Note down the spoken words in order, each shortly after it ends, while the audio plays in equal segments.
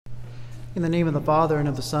In the name of the Father, and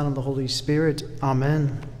of the Son, and of the Holy Spirit.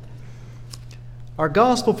 Amen. Our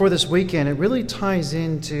gospel for this weekend, it really ties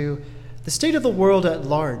into the state of the world at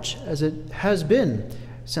large, as it has been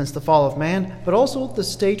since the fall of man, but also the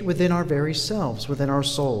state within our very selves, within our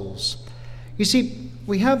souls. You see,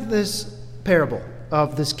 we have this parable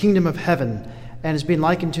of this kingdom of heaven, and it's been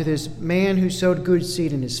likened to this man who sowed good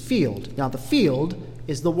seed in his field. Now, the field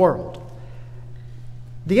is the world.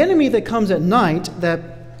 The enemy that comes at night,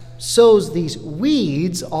 that sows these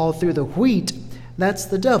weeds all through the wheat, that's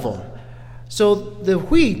the devil. So the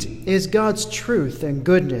wheat is God's truth and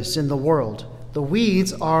goodness in the world. The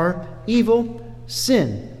weeds are evil,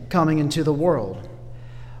 sin coming into the world.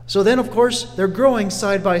 So then, of course, they're growing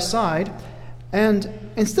side by side,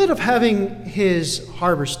 and instead of having his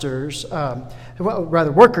workers, to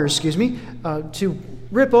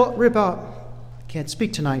rip out, can't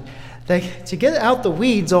speak tonight, to get out the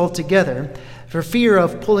weeds altogether, for fear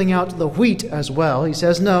of pulling out the wheat as well, he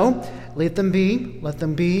says, no, let them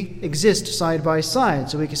exist side by side.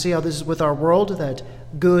 So we can see how this is with our world, that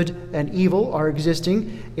good and evil are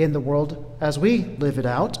existing in the world as we live it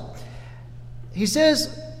out. He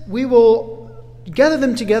says we will gather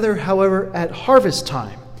them together, however, at harvest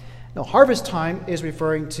time. Now, harvest time is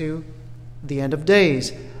referring to the end of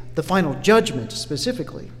days, the final judgment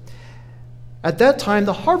specifically. At that time,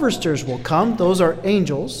 the harvesters will come. Those are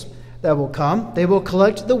angels that will come. They will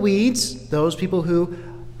collect the weeds, those people who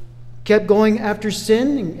kept going after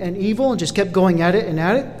sin and evil and just kept going at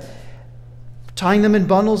it, tying them in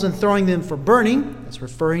bundles and throwing them for burning. That's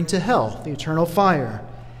referring to hell, the eternal fire.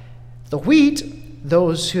 The wheat,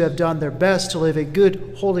 those who have done their best to live a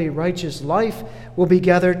good, holy, righteous life, will be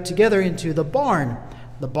gathered together into the barn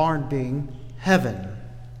being heaven.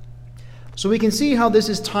 So we can see how this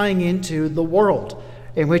is tying into the world,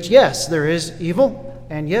 in which, yes, there is evil,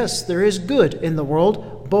 and yes, there is good in the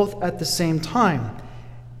world, both at the same time.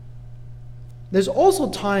 There's also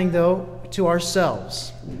tying, though, to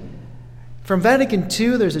ourselves. From Vatican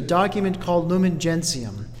II, there's a document called Lumen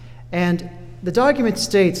Gentium, and the document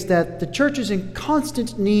states that the church is in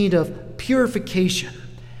constant need of purification,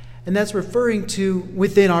 and that's referring to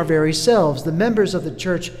within our very selves, the members of the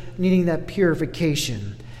church needing that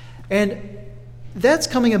purification. And that's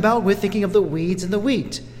coming about with thinking of the weeds and the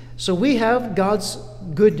wheat. So we have God's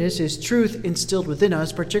goodness, His truth instilled within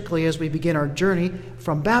us, particularly as we begin our journey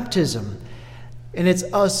from baptism. And it's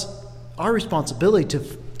our responsibility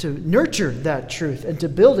to nurture that truth and to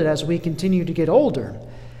build it as we continue to get older.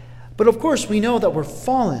 But of course, we know that we're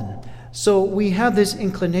fallen. So we have this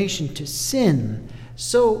inclination to sin.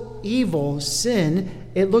 So evil, sin,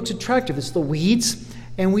 it looks attractive. It's the weeds.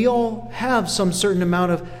 And we all have some certain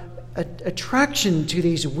amount of attraction to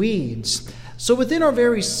these weeds. So within our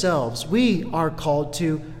very selves, we are called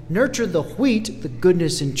to nurture the wheat, the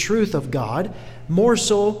goodness and truth of God, more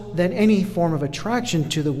so than any form of attraction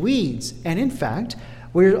to the weeds. And in fact,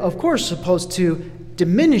 we're of course supposed to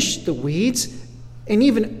diminish the weeds and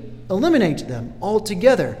even eliminate them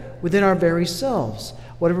altogether within our very selves,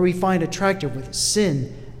 whatever we find attractive with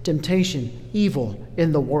sin, temptation, evil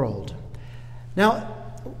in the world. Now,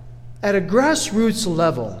 at a grassroots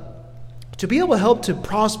level, to be able to help to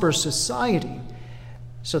prosper society,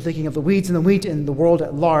 so thinking of the weeds and the wheat in the world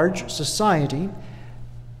at large, society,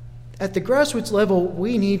 at the grassroots level,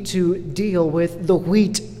 we need to deal with the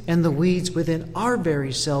wheat and the weeds within our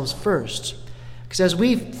very selves first. Because as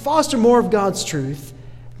we foster more of God's truth,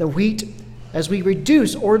 the wheat, as we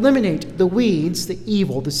reduce or eliminate the weeds, the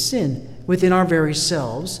evil, the sin within our very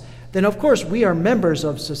selves, then of course we are members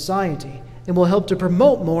of society and will help to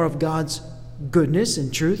promote more of God's goodness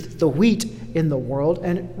and truth, the wheat in the world,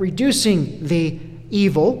 and reducing the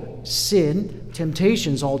evil, sin,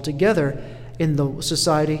 temptations altogether in the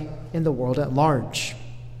society, in the world at large.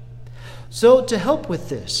 So to help with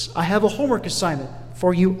this, I have a homework assignment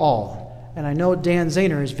for you all, and I know Dan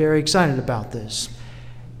Zahner is very excited about this.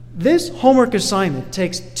 This homework assignment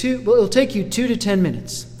it'll take you 2 to 10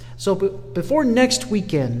 minutes. So before next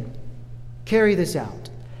weekend, carry this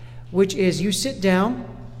out, which is you sit down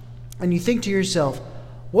and you think to yourself,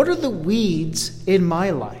 what are the weeds in my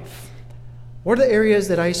life? What are the areas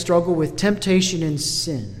that I struggle with temptation and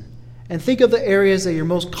sin? And think of the areas that you're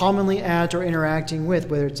most commonly at or interacting with,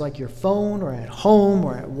 whether it's like your phone or at home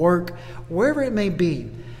or at work, wherever it may be.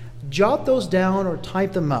 Jot those down or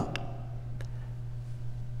type them up.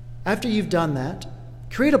 After you've done that,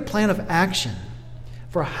 create a plan of action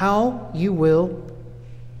for how you will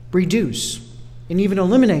reduce and even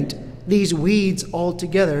eliminate these weeds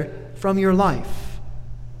altogether from your life.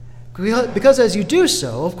 Because as you do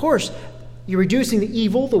so, of course, You're reducing the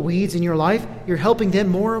evil, the weeds in your life. You're helping then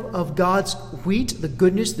more of God's wheat, the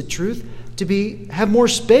goodness, the truth, to have more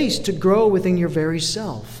space to grow within your very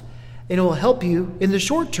self. And it will help you in the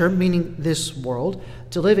short term, meaning this world,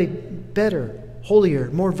 to live a better,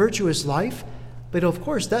 holier, more virtuous life. But of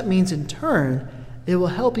course, that means in turn, it will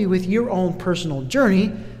help you with your own personal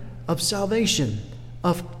journey of salvation,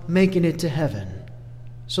 of making it to heaven.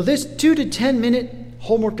 So this 2 to 10 minute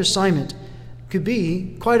homework assignment could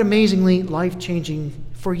be quite amazingly life-changing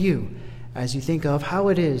for you as you think of how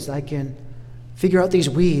it is I can figure out these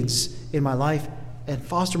weeds in my life and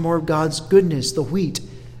foster more of God's goodness, the wheat,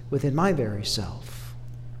 within my very self.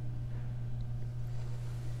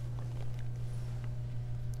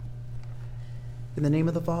 In the name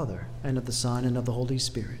of the Father, and of the Son, and of the Holy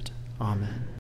Spirit. Amen.